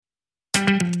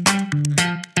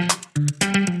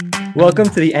Welcome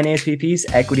to the NASPP's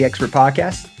Equity Expert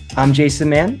Podcast. I'm Jason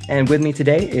Mann, and with me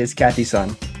today is Kathy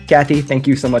Sun. Kathy, thank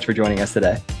you so much for joining us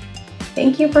today.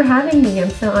 Thank you for having me. I'm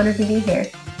so honored to be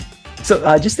here.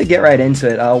 So just to get right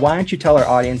into it, why don't you tell our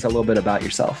audience a little bit about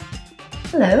yourself?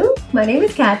 Hello, my name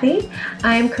is Kathy.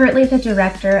 I'm currently the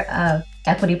Director of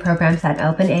Equity Programs at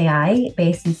OpenAI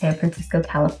based in San Francisco,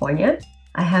 California.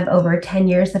 I have over 10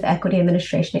 years of equity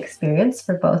administration experience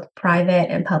for both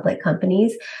private and public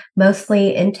companies,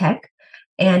 mostly in tech.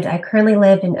 And I currently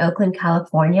live in Oakland,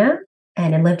 California,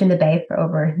 and I lived in the Bay for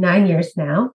over 9 years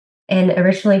now, and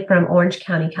originally from Orange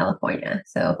County, California.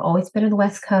 So I've always been on the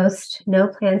West Coast, no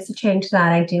plans to change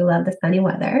that. I do love the sunny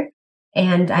weather.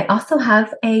 And I also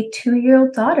have a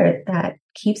 2-year-old daughter that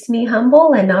keeps me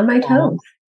humble and on my toes.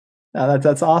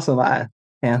 That's awesome.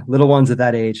 Little ones at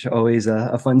that age, always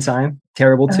a fun time.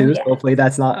 Terrible too. So hopefully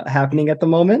that's not happening at the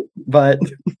moment, but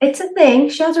it's a thing.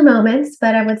 She has her moments,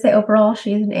 but I would say overall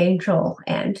she's an angel,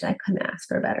 and I couldn't ask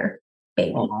for a better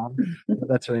baby.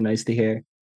 That's really nice to hear.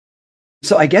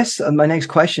 So I guess my next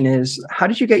question is, how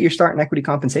did you get your start in equity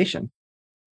compensation?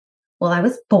 Well, I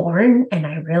was born and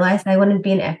I realized I wanted to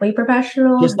be an equity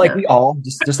professional. Just like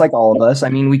just like all of us. I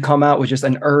mean, we come out with just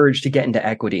an urge to get into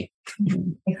equity.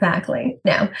 Exactly.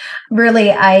 No,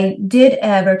 really, I did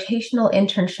a rotational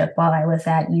internship while I was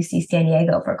at UC San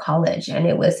Diego for college, and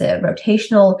it was a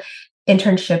rotational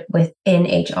internship within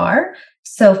HR.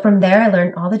 So from there, I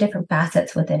learned all the different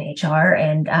facets within HR,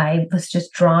 and I was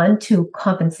just drawn to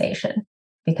compensation,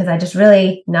 because I just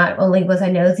really, not only was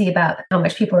I nosy about how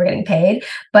much people were getting paid,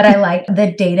 but I liked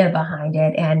the data behind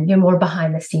it, and you're more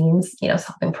behind the scenes,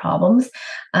 solving problems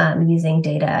using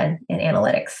data and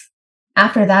analytics.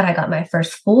 After that, I got my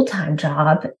first full-time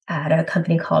job at a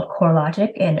company called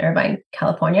CoreLogic in Irvine,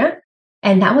 California.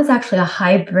 And that was actually a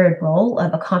hybrid role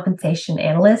of a compensation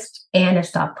analyst and a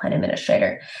stock plan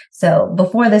administrator. So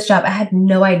before this job, I had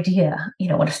no idea,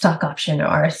 what a stock option or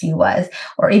RSU was,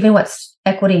 or even what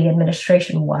equity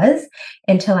administration was,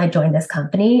 until I joined this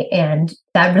company. And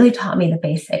that really taught me the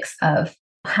basics of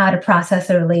how to process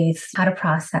a release, how to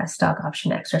process stock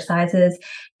option exercises,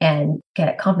 and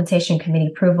get compensation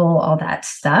committee approval, all that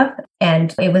stuff.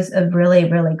 And it was a really,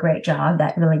 really great job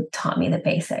that really taught me the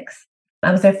basics.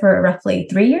 I was there for roughly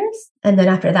 3 years. And then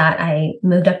after that, I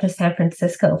moved up to San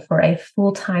Francisco for a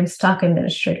full-time stock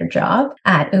administrator job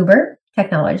at Uber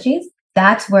Technologies.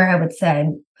 That's where I would say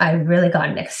I really got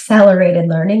an accelerated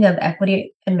learning of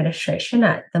equity administration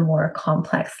at the more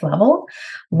complex level,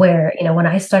 where, when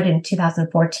I started in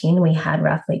 2014, we had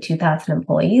roughly 2,000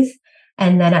 employees.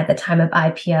 And then at the time of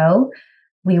IPO,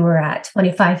 we were at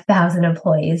 25,000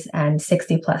 employees and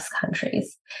 60 plus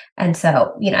countries. And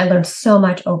so, I learned so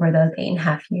much over those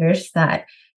 8.5 years that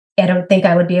I don't think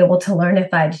I would be able to learn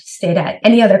if I'd stayed at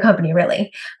any other company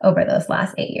really over those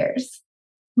last 8 years.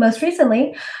 Most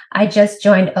recently, I just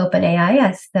joined OpenAI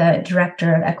as the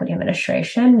Director of Equity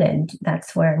Administration, and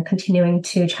that's where I'm continuing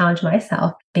to challenge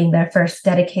myself, being their first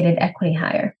dedicated equity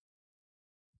hire.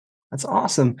 That's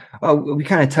awesome. We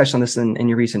kind of touched on this in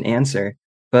your recent answer,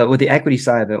 but with the equity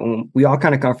side of it, we all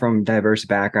kind of come from diverse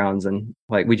backgrounds, and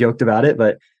like we joked about it,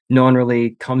 but no one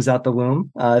really comes out the womb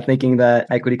thinking that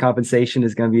equity compensation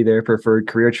is going to be their preferred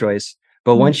career choice.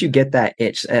 But once you get that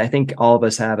itch, I think all of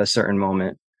us have a certain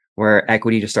moment where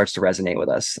equity just starts to resonate with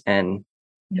us. And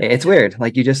it's weird.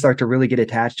 Like you just start to really get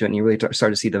attached to it, and you really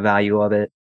start to see the value of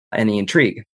it and the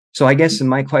intrigue. So I guess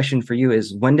my question for you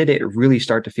is, when did it really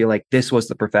start to feel like this was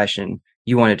the profession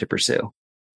you wanted to pursue?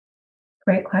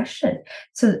 Great question.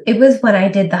 So it was when I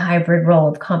did the hybrid role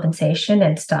of compensation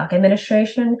and stock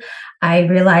administration. I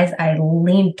realized I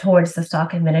leaned towards the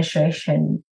stock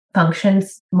administration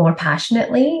functions more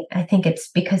passionately. I think it's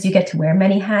because you get to wear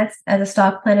many hats as a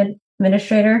stock plan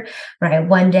administrator, right?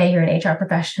 One day you're an HR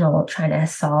professional trying to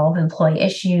solve employee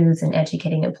issues and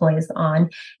educating employees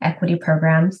on equity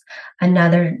programs.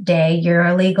 Another day you're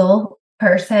a legal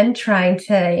person trying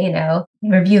to,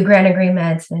 review grant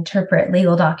agreements and interpret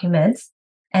legal documents.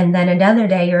 And then another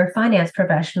day you're a finance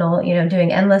professional,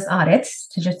 doing endless audits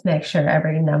to just make sure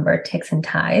every number ticks and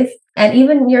ties. And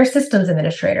even you're a systems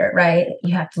administrator, right?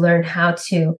 You have to learn how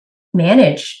to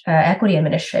manage equity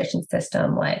administration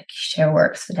system like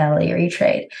ShareWorks, Fidelity, or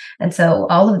E-Trade. And so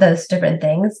all of those different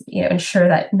things, ensure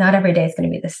that not every day is going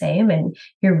to be the same. And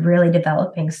you're really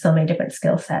developing so many different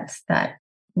skill sets that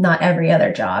not every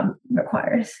other job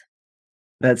requires.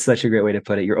 That's such a great way to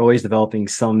put it. You're always developing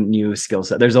some new skill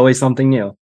set. There's always something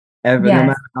new. No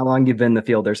matter how long you've been in the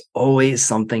field, there's always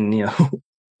something new.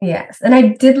 Yes. And I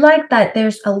did like that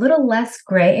there's a little less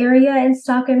gray area in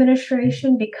stock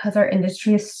administration because our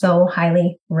industry is so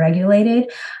highly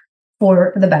regulated.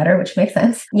 for the better, which makes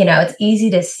sense. It's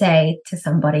easy to say to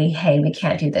somebody, hey, we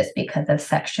can't do this because of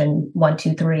section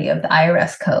 123 of the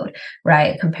IRS code,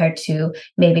 right? Compared to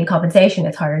maybe in compensation,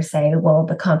 it's harder to say, well,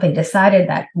 the company decided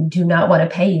that we do not want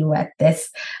to pay you at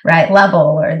this right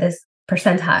level or this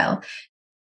percentile.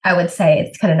 I would say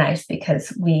it's kind of nice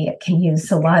because we can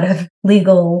use a lot of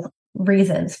legal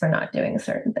reasons for not doing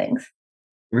certain things.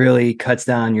 Really cuts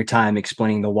down your time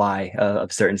explaining the why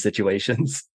of certain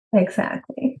situations.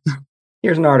 Exactly.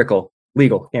 Here's an article.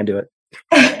 Legal, can't do it.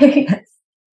 Yes.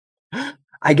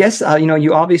 I guess,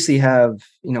 you obviously have,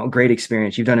 great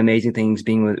experience. You've done amazing things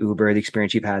being with Uber, the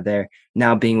experience you've had there,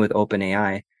 now being with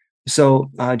OpenAI. So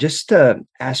just to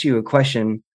ask you a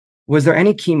question, was there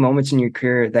any key moments in your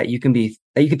career that you can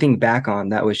think back on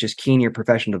that was just key in your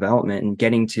professional development and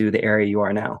getting to the area you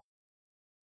are now?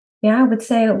 Yeah, I would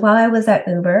say while I was at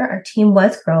Uber, our team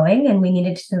was growing and we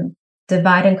needed to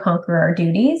divide and conquer our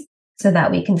duties so that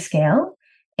we can scale.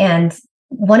 And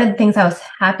one of the things I was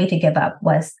happy to give up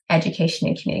was education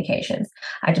and communications.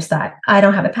 I just thought, I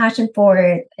don't have a passion for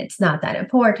it. It's not that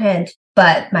important.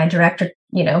 But my director,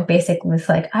 basically was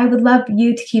like, I would love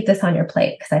you to keep this on your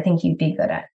plate because I think you'd be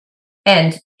good at it.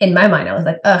 And in my mind, I was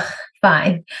like, ugh,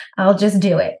 fine, I'll just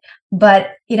do it.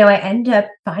 But, I ended up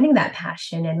finding that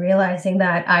passion and realizing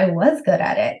that I was good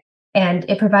at it. And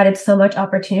it provided so much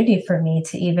opportunity for me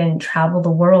to even travel the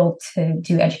world to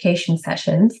do education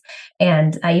sessions.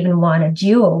 And I even won a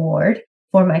GEO award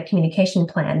for my communication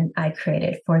plan I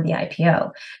created for the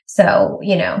IPO. So,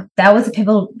 that was a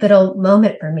pivotal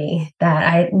moment for me that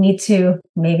I need to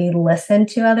maybe listen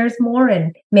to others more.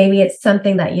 And maybe it's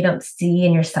something that you don't see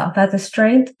in yourself as a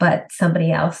strength, but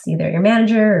somebody else, either your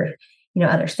manager or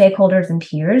other stakeholders and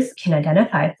peers can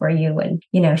identify for you and,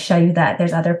 show you that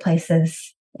there's other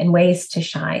places and ways to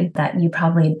shine that you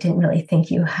probably didn't really think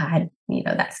you had,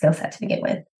 that skill set to begin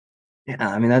with. Yeah,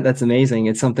 I mean, that's amazing.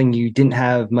 It's something you didn't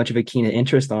have much of a keen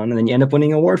interest on, and then you end up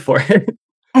winning an award for it.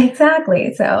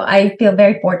 Exactly. So I feel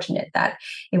very fortunate that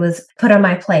it was put on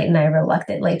my plate and I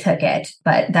reluctantly took it.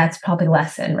 But that's probably a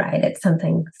lesson, right? It's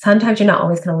something, sometimes you're not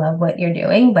always going to love what you're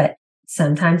doing, but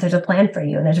sometimes there's a plan for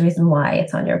you and there's a reason why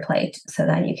it's on your plate so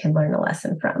that you can learn a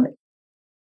lesson from it.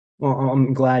 Well,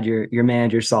 I'm glad your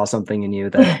manager saw something in you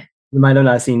that you might have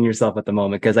not seen yourself at the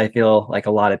moment, because I feel like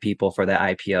a lot of people for that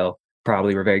IPO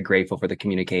probably were very grateful for the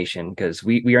communication, because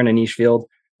we are in a niche field.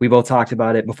 We both talked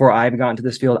about it. Before I got into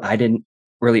this field, I didn't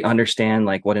really understand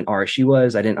like what an RSU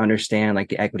was. I didn't understand like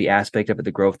the equity aspect of it,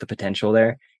 the growth, the potential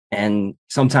there. And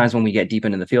sometimes when we get deep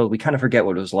into the field, we kind of forget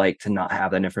what it was like to not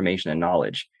have that information and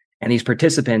knowledge. And these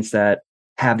participants that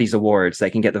have these awards,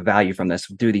 that can get the value from this,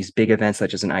 do these big events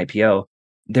such as an IPO,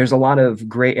 there's a lot of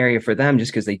gray area for them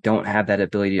just because they don't have that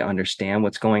ability to understand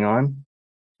what's going on.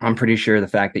 I'm pretty sure the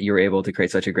fact that you were able to create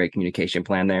such a great communication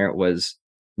plan there was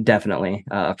definitely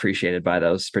appreciated by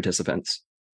those participants.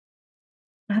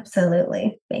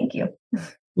 Absolutely. Thank you.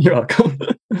 You're welcome.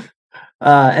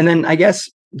 And then I guess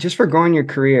just for growing your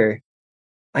career,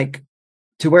 like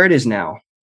to where it is now,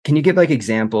 can you give like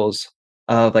examples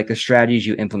of like the strategies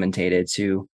you implemented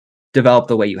to develop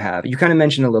the way you have? You kind of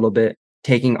mentioned a little bit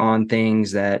taking on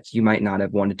things that you might not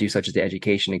have wanted to do, such as the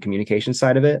education and communication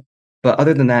side of it. But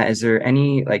other than that, is there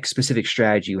any like specific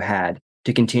strategy you had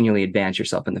to continually advance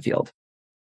yourself in the field?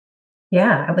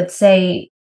 Yeah, I would say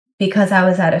because I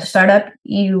was at a startup,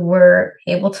 you were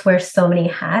able to wear so many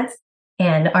hats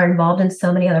and are involved in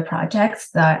so many other projects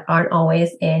that aren't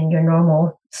always in your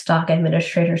normal stock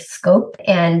administrator scope.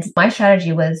 And my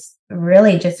strategy was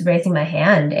really just raising my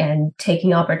hand and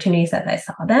taking opportunities as I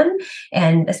saw them.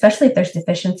 And especially if there's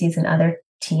deficiencies in other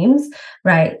teams,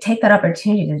 right? Take that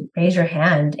opportunity to raise your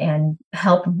hand and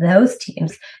help those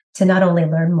teams to not only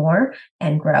learn more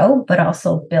and grow, but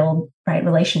also build right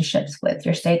relationships with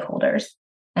your stakeholders.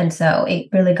 And so it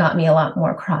really got me a lot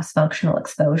more cross-functional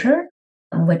exposure,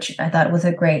 which I thought was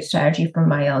a great strategy for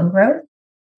my own growth.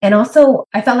 And also,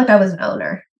 I felt like I was an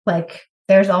owner. Like,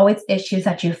 there's always issues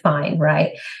that you find,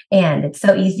 right? And it's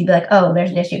so easy to be like, oh,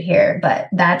 there's an issue here, but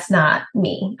that's not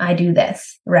me. I do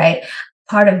this, right?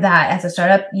 Part of that as a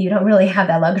startup, you don't really have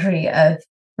that luxury of,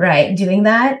 right, doing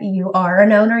that. You are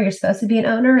an owner. You're supposed to be an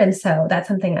owner. And so that's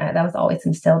something that was always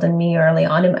instilled in me early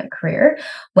on in my career,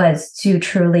 was to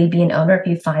truly be an owner. If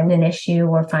you find an issue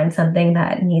or find something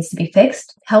that needs to be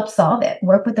fixed, help solve it.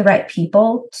 Work with the right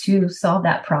people to solve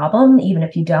that problem, even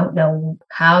if you don't know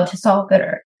how to solve it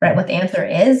or right what the answer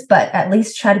is, but at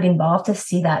least try to be involved to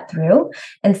see that through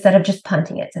instead of just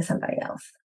punting it to somebody else.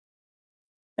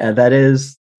 That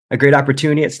is a great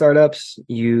opportunity at startups.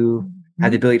 You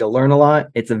have the ability to learn a lot.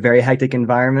 It's a very hectic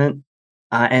environment.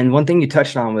 And one thing you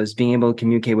touched on was being able to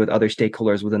communicate with other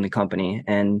stakeholders within the company.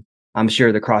 And I'm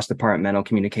sure the cross-departmental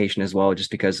communication as well,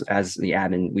 just because as the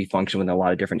admin, we function with a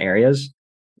lot of different areas.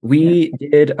 Yeah. We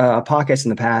did a podcast in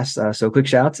the past. So quick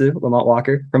shout out to Lamont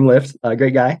Walker from Lyft, a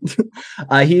great guy.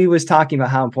 He was talking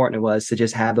about how important it was to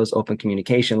just have those open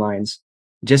communication lines,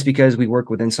 just because we work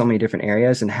within so many different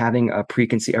areas and having a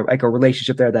preconceived, like a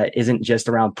relationship there that isn't just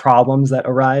around problems that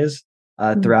arise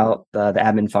Mhm. throughout the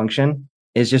admin function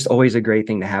is just always a great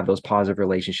thing to have those positive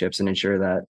relationships and ensure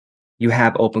that you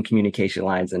have open communication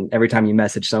lines. And every time you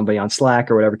message somebody on Slack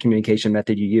or whatever communication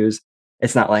method you use,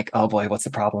 it's not like, oh boy, what's the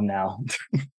problem now?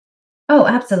 Oh,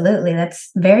 absolutely.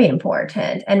 That's very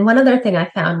important. And one other thing I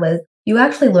found was you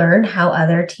actually learn how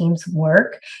other teams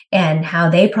work and how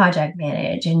they project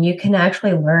manage. And you can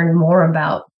actually learn more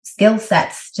about skill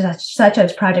sets, such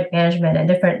as project management and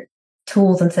different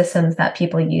tools and systems that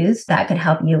people use that could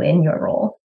help you in your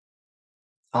role.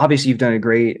 Obviously, you've done a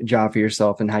great job for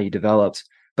yourself and how you developed.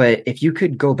 But if you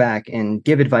could go back and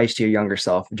give advice to your younger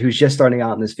self who's just starting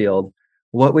out in this field,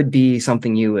 what would be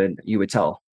something you would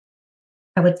tell?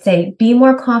 I would say be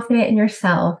more confident in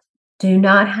yourself. Do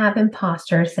not have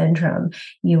imposter syndrome.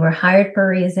 You were hired for a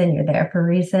reason, you're there for a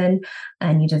reason,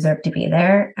 and you deserve to be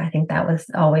there. I think that was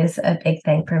always a big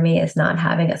thing for me is not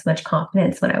having as much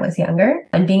confidence when I was younger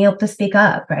and being able to speak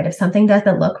up, right? If something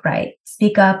doesn't look right,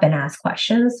 speak up and ask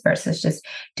questions versus just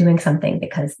doing something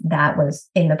because that was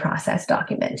in the process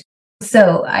document.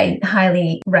 So I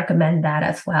highly recommend that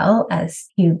as well as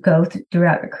you go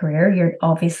throughout your career. You're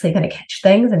obviously going to catch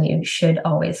things and you should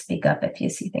always speak up if you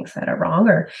see things that are wrong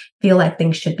or feel like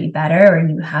things should be better or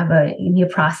you have a new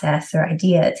process or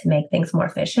idea to make things more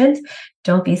efficient.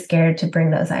 Don't be scared to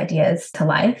bring those ideas to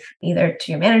life, either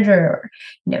to your manager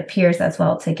or, peers as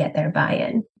well to get their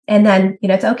buy-in. And then,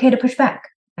 it's okay to push back.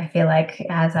 I feel like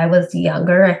as I was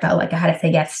younger, I felt like I had to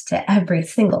say yes to every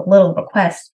single little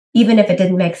request even if it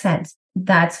didn't make sense.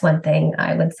 That's one thing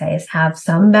I would say is have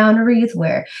some boundaries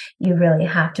where you really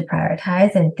have to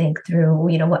prioritize and think through,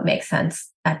 what makes sense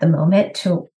at the moment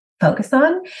to focus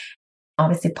on.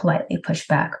 Obviously, politely push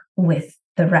back with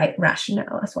the right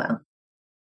rationale as well.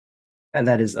 And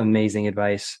that is amazing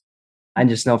advice. I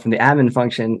just know from the admin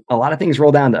function, a lot of things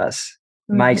roll down to us.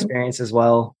 My Mhm. experience as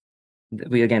well.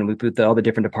 We put all the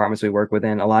different departments we work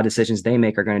within. A lot of decisions they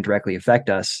make are going to directly affect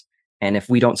us. And if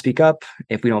we don't speak up,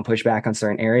 if we don't push back on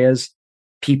certain areas,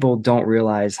 people don't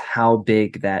realize how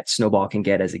big that snowball can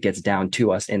get as it gets down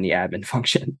to us in the admin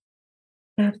function.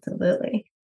 Absolutely.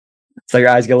 So your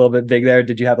eyes get a little bit big there.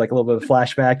 Did you have like a little bit of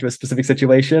flashback to a specific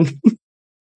situation?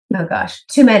 Oh gosh,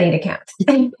 too many to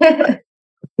count.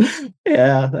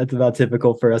 Yeah, that's about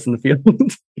typical for us in the field.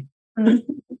 Mhm.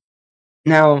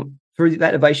 Now, for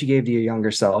that advice you gave to your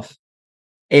younger self,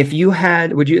 if you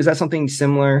had, is that something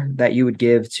similar that you would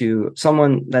give to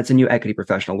someone that's a new equity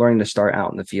professional learning to start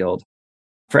out in the field?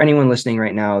 For anyone listening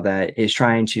right now that is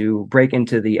trying to break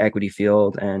into the equity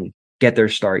field and get their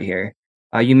start here,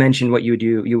 you mentioned what you would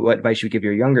do, what advice you would give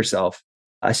your younger self.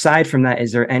 Aside from that,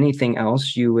 is there anything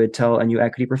else you would tell a new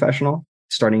equity professional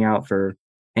starting out for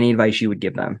any advice you would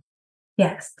give them?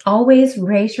 Yes, always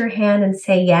raise your hand and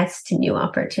say yes to new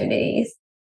opportunities.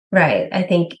 Right. I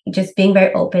think just being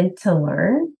very open to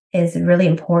learn is really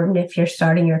important if you're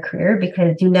starting your career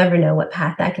because you never know what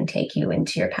path that can take you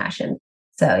into your passion.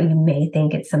 So you may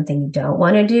think it's something you don't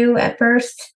want to do at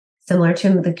first, similar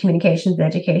to the communications and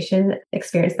education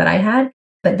experience that I had.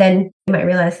 But then you might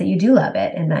realize that you do love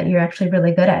it and that you're actually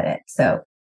really good at it. So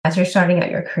as you're starting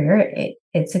out your career,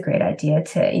 it's a great idea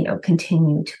to,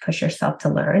 continue to push yourself to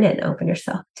learn and open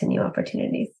yourself to new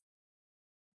opportunities.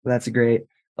 That's great.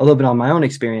 A little bit on my own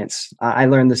experience, I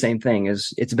learned the same thing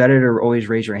is it's better to always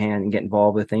raise your hand and get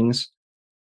involved with things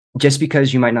just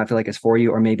because you might not feel like it's for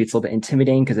you, or maybe it's a little bit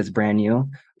intimidating because it's brand new.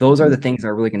 Those are the things that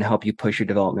are really going to help you push your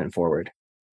development forward.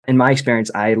 In my experience,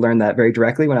 I learned that very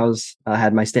directly when I was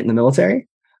had my stint in the military.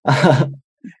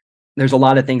 There's a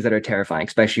lot of things that are terrifying,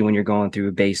 especially when you're going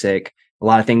through basic, a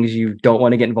lot of things you don't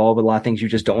want to get involved with, a lot of things you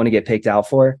just don't want to get picked out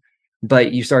for.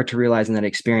 But you start to realize in that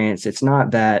experience, it's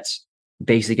not that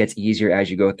basic gets easier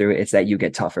as you go through it, it's that you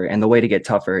get tougher. And the way to get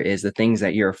tougher is the things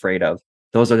that you're afraid of.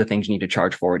 Those are the things you need to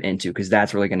charge forward into because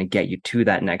that's really going to get you to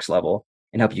that next level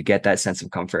and help you get that sense of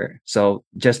comfort. So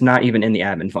just not even in the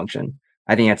admin function.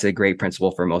 I think that's a great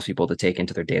principle for most people to take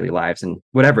into their daily lives and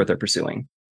whatever they're pursuing.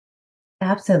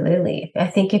 Absolutely. I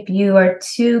think if you are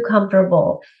too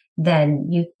comfortable, then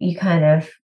you kind of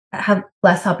have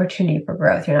less opportunity for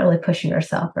growth. You're not really pushing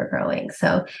yourself for growing.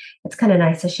 So it's kind of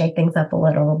nice to shake things up a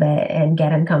little bit and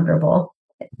get uncomfortable.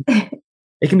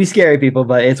 It can be scary, people,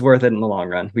 but it's worth it in the long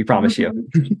run. We promise you.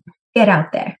 Mhm. Get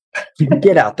out there.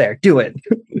 Get out there, do it.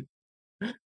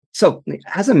 So,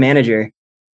 as a manager,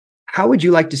 How would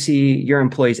you like to see your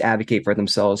employees advocate for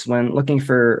themselves when looking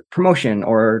for promotion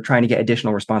or trying to get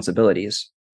additional responsibilities?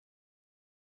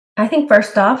 I think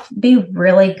first off, be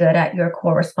really good at your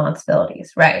core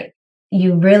responsibilities, right?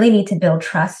 You really need to build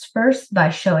trust first by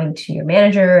showing to your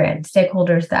manager and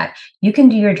stakeholders that you can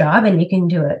do your job and you can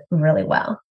do it really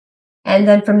well. And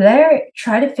then from there,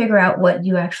 try to figure out what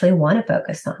you actually want to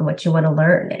focus on, what you want to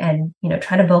learn, and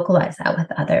try to vocalize that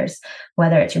with others,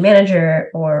 whether it's your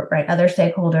manager or right other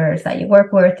stakeholders that you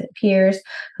work with, peers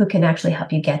who can actually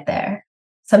help you get there.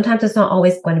 Sometimes it's not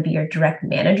always going to be your direct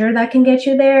manager that can get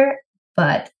you there,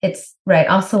 but it's right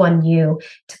also on you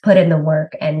to put in the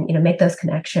work and make those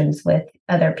connections with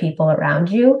other people around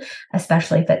you,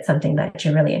 especially if it's something that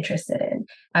you're really interested in.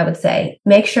 I would say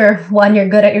make sure one, you're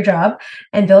good at your job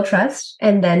and build trust,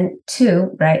 and then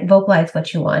two, right, vocalize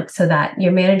what you want so that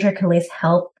your manager can at least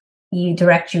help you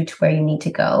direct you to where you need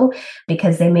to go,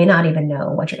 because they may not even know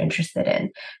what you're interested in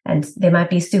and they might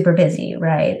be super busy,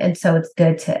 right? And so it's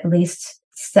good to at least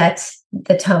set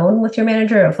the tone with your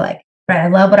manager of like, right, I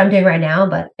love what I'm doing right now,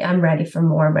 but I'm ready for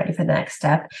more. I'm ready for the next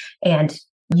step. And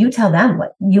you tell them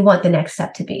what you want the next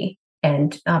step to be.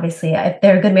 And obviously, if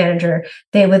they're a good manager,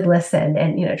 they would listen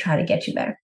and try to get you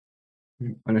there.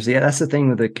 Understand. Yeah, that's the thing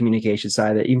with the communication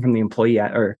side, that even from the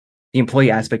or the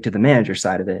employee aspect to the manager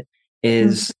side of it Mhm.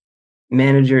 is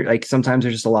manager, like sometimes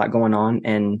there's just a lot going on,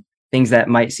 and things that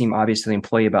might seem obvious to the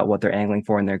employee about what they're angling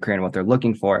for in their career and what they're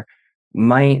looking for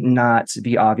might not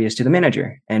be obvious to the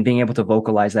manager. And being able to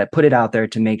vocalize that, put it out there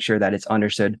to make sure that it's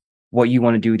understood what you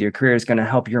want to do with your career is going to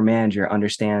help your manager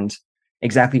understand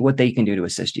exactly what they can do to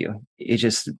assist you. It's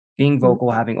just being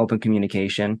vocal, having open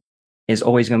communication is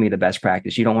always going to be the best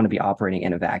practice. You don't want to be operating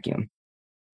in a vacuum.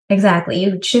 Exactly.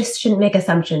 You just shouldn't make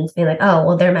assumptions, being like, oh,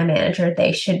 well, they're my manager.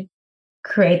 They should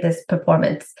create this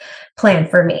performance plan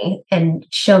for me and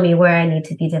show me where I need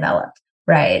to be developed.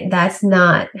 Right. That's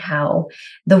not how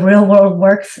the real world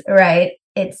works. Right.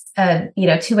 It's a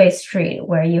two-way street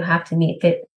where you have to meet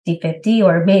 50-50,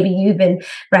 or maybe even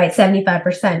right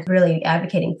 75% really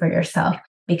advocating for yourself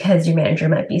because your manager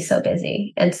might be so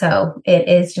busy. And so it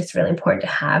is just really important to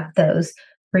have those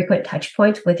frequent touch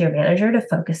points with your manager to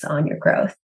focus on your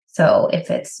growth. So if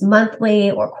it's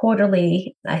monthly or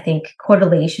quarterly, I think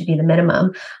quarterly should be the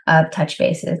minimum of touch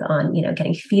bases on,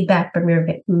 getting feedback from your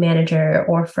manager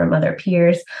or from other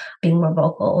peers, being more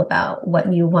vocal about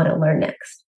what you want to learn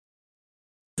next.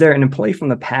 Is there an employee from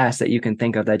the past that you can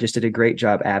think of that just did a great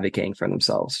job advocating for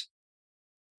themselves?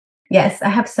 Yes, I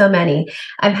have so many.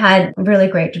 I've had really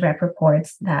great direct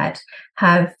reports that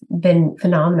have been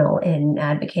phenomenal in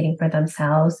advocating for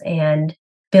themselves and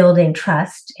building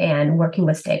trust and working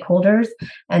with stakeholders.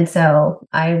 And so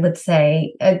I would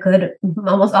say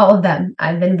almost all of them.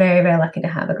 I've been very, very lucky to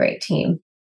have a great team.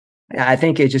 I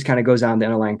think it just kind of goes down the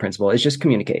underlying principle. It's just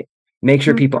communicate. Make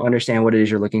sure people understand what it is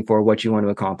you're looking for, what you want to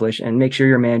accomplish, and make sure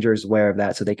your manager is aware of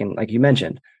that so they can, like you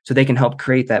mentioned, so they can help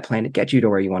create that plan to get you to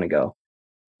where you want to go.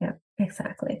 Yeah,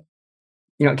 exactly.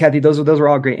 Kathy, those were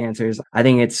all great answers. I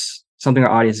think it's something our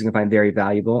audience is going to find very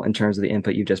valuable in terms of the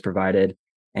input you've just provided.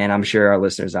 And I'm sure our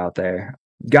listeners out there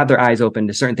got their eyes open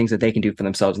to certain things that they can do for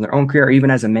themselves in their own career, or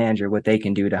even as a manager, what they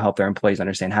can do to help their employees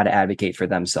understand how to advocate for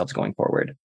themselves going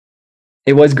forward.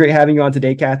 It was great having you on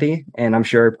today, Kathy, and I'm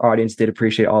sure our audience did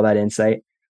appreciate all that insight.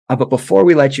 But before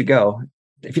we let you go,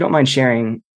 if you don't mind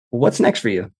sharing, what's next for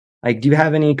you? Like, do you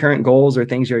have any current goals or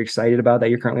things you're excited about that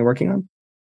you're currently working on?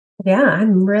 Yeah,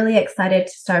 I'm really excited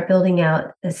to start building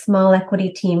out a small equity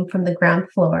team from the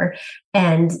ground floor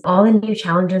and all the new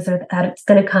challenges that it's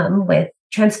going to come with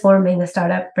transforming a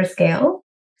startup for scale.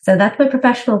 So that's my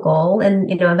professional goal.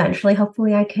 And, eventually,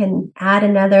 hopefully I can add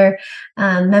another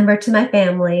member to my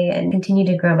family and continue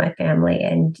to grow my family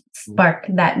and spark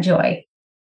that joy.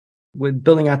 With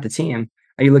building out the team,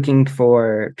 are you looking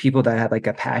for people that have like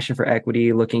a passion for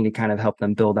equity, looking to kind of help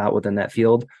them build out within that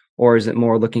field? Or is it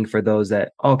more looking for those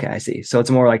that, okay, I see. So it's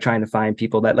more like trying to find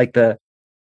people that like the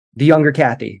younger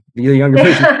Kathy, the younger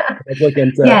person that's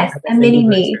looking to Yes, have a that same mini user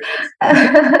me.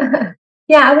 experience.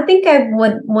 Yeah, I would think I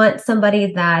would want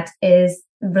somebody that is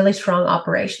really strong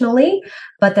operationally,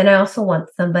 but then I also want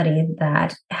somebody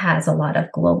that has a lot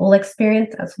of global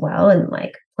experience as well and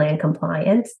like plan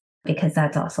compliance, because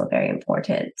that's also very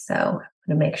important. So I want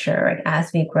to make sure like,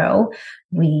 as we grow,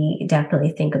 we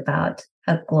definitely think about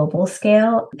a global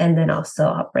scale and then also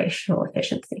operational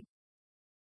efficiency.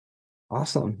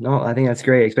 Awesome. No, I think that's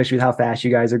great, especially with how fast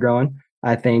you guys are growing.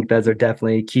 I think those are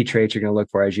definitely key traits you're going to look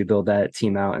for as you build that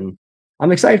team out. And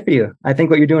I'm excited for you. I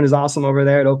think what you're doing is awesome over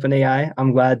there at OpenAI.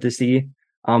 I'm glad to see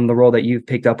the role that you've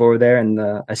picked up over there and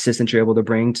the assistance you're able to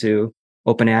bring to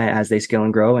OpenAI as they scale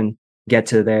and grow. And get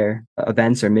to their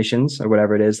events or missions or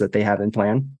whatever it is that they have in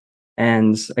plan.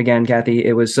 And again, Kathy,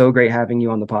 it was so great having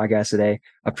you on the podcast today.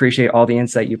 Appreciate all the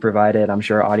insight you provided. I'm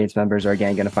sure our audience members are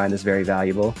again going to find this very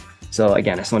valuable. So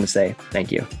again, I just want to say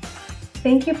thank you.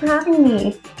 Thank you for having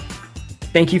me.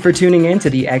 Thank you for tuning in to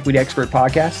the Equity Expert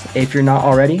Podcast. If you're not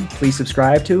already, please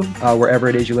subscribe to wherever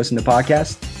it is you listen to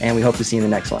podcasts, and we hope to see you in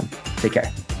the next one. Take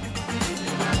care.